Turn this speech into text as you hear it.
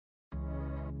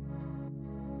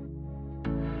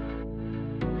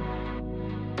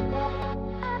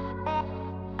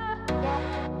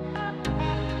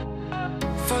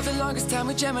For the longest time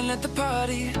we're jamming at the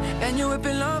party, and you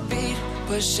whipping on beat,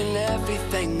 pushing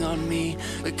everything on me.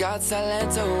 We got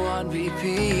Silento on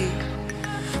repeat.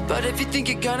 But if you think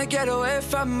you're gonna get away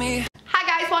from me.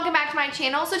 Hi guys, welcome back to my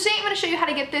channel. So today I'm going to show you how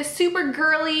to get this super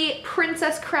girly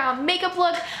princess crown makeup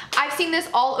look. I've seen this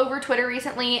all over Twitter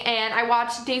recently, and I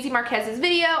watched Daisy Marquez's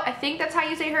video. I think that's how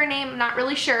you say her name, I'm not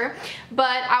really sure,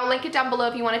 but I'll link it down below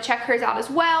if you want to check hers out as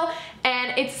well.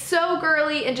 And it's so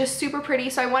girly and just super pretty,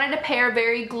 so I wanted to pair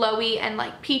very glowy and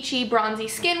like peachy bronzy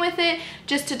skin with it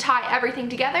just to tie everything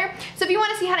together. So if you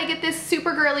want to see how to get this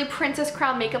super girly princess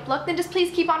crown makeup look, then just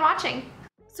please keep on watching.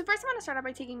 So first I'm going to start out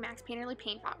by taking MAC's Painterly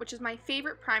Paint Pot, which is my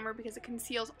favorite primer because it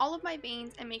conceals all of my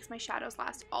veins and makes my shadows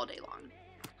last all day long.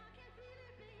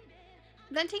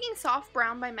 Then taking Soft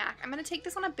Brown by MAC, I'm going to take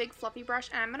this on a big fluffy brush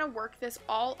and I'm going to work this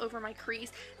all over my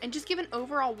crease and just give an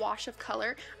overall wash of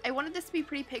color. I wanted this to be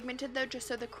pretty pigmented though, just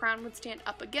so the crown would stand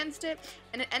up against it,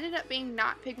 and it ended up being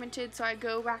not pigmented, so I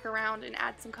go back around and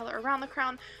add some color around the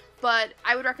crown. But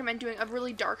I would recommend doing a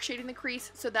really dark shade in the crease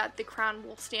so that the crown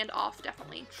will stand off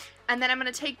definitely. And then I'm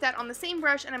going to take that on the same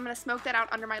brush and I'm going to smoke that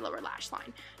out under my lower lash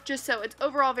line, just so it's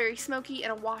overall very smoky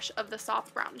and a wash of the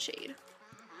soft brown shade.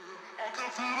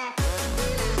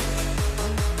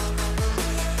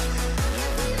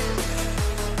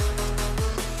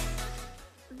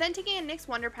 Then taking a NYX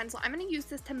Wonder Pencil, I'm going to use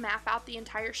this to map out the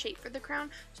entire shape for the crown.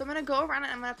 So I'm going to go around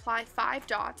and I'm going to apply 5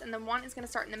 dots, and then one is going to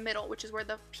start in the middle, which is where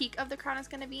the peak of the crown is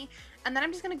going to be. And then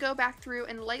I'm just going to go back through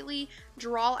and lightly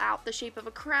draw out the shape of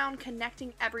a crown,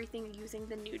 connecting everything using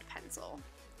the nude pencil.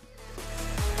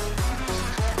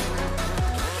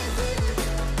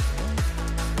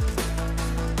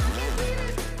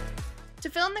 To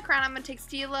fill in the crown, I'm going to take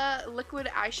Stila liquid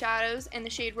eyeshadows in the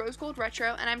shade Rose Gold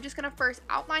Retro, and I'm just going to first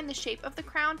outline the shape of the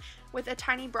crown with a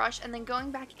tiny brush, and then going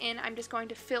back in, I'm just going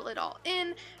to fill it all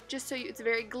in, just so it's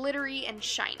very glittery and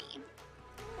shiny.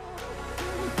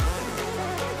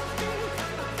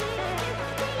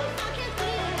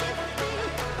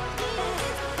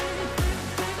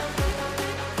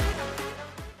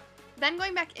 Then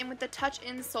going back in with the Touch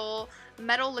In Soul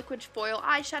Metal Liquid Foil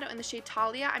eyeshadow in the shade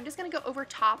Talia, I'm just going to go over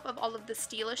top of all of the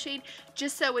Stila shade,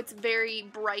 just so it's very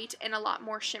bright and a lot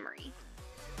more shimmery.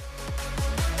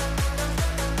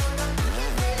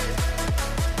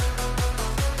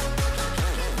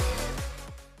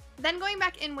 Then going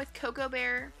back in with Cocoa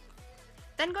Bear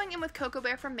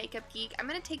from Makeup Geek, I'm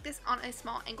going to take this on a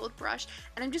small angled brush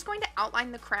and I'm just going to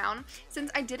outline the crown.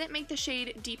 Since I didn't make the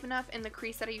shade deep enough in the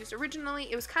crease that I used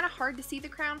originally, it was kind of hard to see the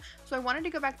crown, so I wanted to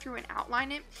go back through and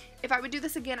outline it. If I would do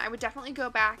this again, I would definitely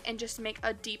go back and just make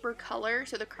a deeper color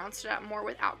so the crown stood out more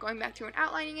without going back through and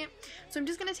outlining it. So I'm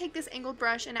just going to take this angled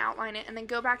brush and outline it, and then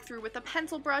go back through with a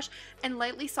pencil brush and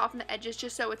lightly soften the edges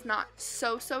just so it's not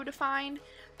so defined,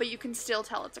 but you can still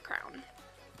tell it's a crown.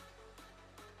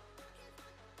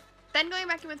 Then going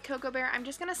back in with Cocoa Bear, I'm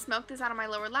just going to smoke this out on my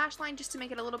lower lash line just to make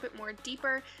it a little bit more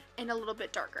deeper and a little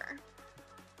bit darker.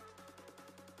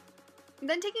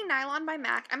 Then taking Nylon by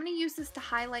MAC, I'm going to use this to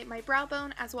highlight my brow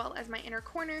bone as well as my inner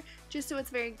corner, just so it's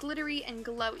very glittery and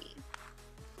glowy.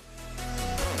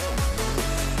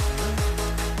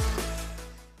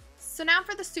 So now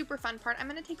for the super fun part, I'm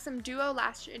going to take some Duo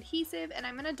Lash Adhesive and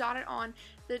I'm going to dot it on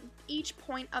each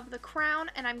point of the crown,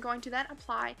 and I'm going to then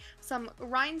apply some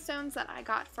rhinestones that I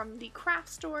got from the craft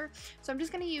store. So I'm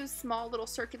just going to use small little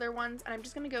circular ones, and I'm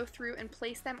just going to go through and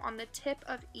place them on the tip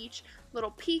of each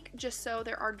little peak just so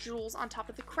there are jewels on top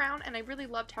of the crown, and I really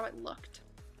loved how it looked.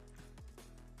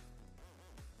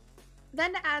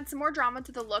 Then to add some more drama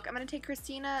to the look, I'm going to take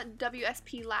Christina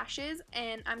WSP lashes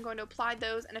and I'm going to apply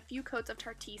those and a few coats of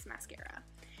Tarte's mascara.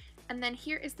 And then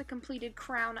here is the completed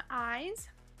crown eyes.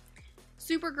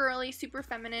 Super girly, super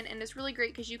feminine, and it's really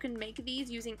great because you can make these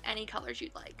using any colors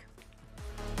you'd like.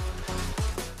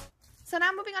 So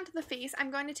now moving on to the face,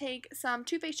 I'm going to take some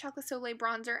Too Faced Chocolate Soleil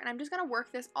bronzer and I'm just going to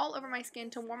work this all over my skin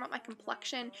to warm up my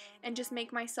complexion and just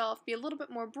make myself be a little bit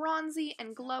more bronzy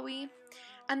and glowy.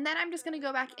 And then I'm just going to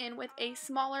go back in with a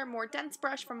smaller, more dense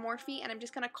brush from Morphe, and I'm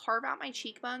just going to carve out my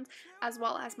cheekbones as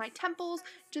well as my temples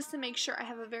just to make sure I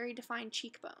have a very defined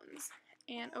cheekbones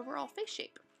and overall face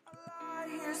shape.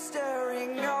 You're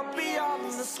staring up beyond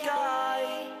the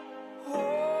sky.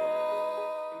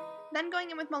 Then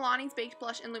going in with Milani's Baked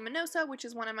Blush in Luminosa, which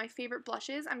is one of my favorite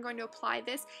blushes, I'm going to apply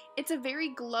this. It's a very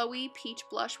glowy peach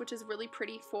blush, which is really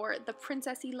pretty for the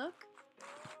princessy look.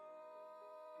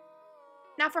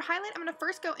 Now for highlight, I'm going to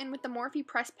first go in with the Morphe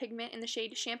Pressed Pigment in the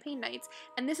shade Champagne Nights,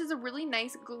 and this is a really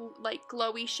nice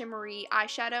glowy shimmery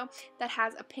eyeshadow that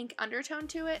has a pink undertone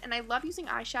to it, and I love using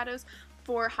eyeshadows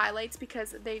for highlights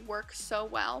because they work so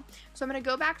well. So I'm going to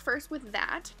go back first with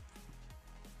that.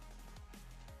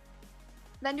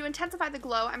 Then to intensify the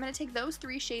glow, I'm going to take those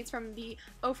 3 shades from the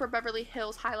O for Beverly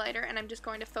Hills highlighter, and I'm just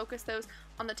going to focus those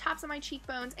on the tops of my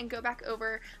cheekbones and go back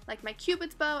over like my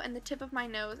Cupid's bow and the tip of my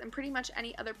nose and pretty much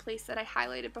any other place that I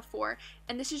highlighted before,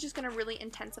 and this is just going to really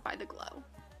intensify the glow.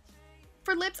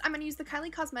 For lips, I'm going to use the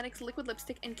Kylie Cosmetics liquid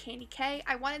lipstick in Candy K.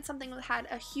 I wanted something that had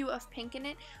a hue of pink in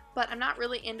it, but I'm not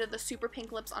really into the super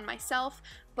pink lips on myself.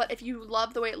 But if you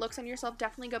love the way it looks on yourself,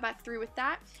 definitely go back through with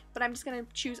that. But I'm just going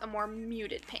to choose a more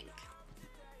muted pink.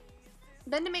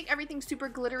 Then to make everything super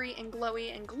glittery and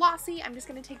glowy and glossy, I'm just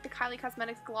going to take the Kylie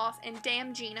Cosmetics gloss in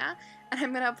Damn Gina, and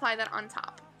I'm going to apply that on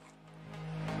top.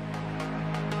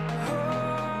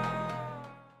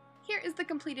 Here is the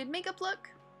completed makeup look.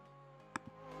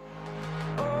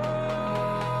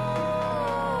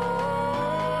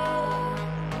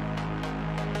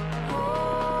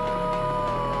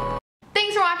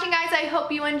 Thanks for watching, guys. I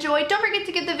hope you enjoyed. Don't forget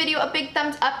to give the video a big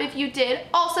thumbs up if you did.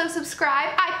 Also subscribe.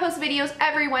 I post videos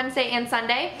every Wednesday and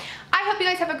Sunday. I hope you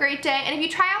guys have a great day, and if you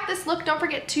try out this look, don't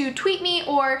forget to tweet me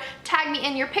or tag me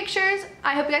in your pictures.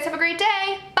 I hope you guys have a great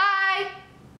day. Bye!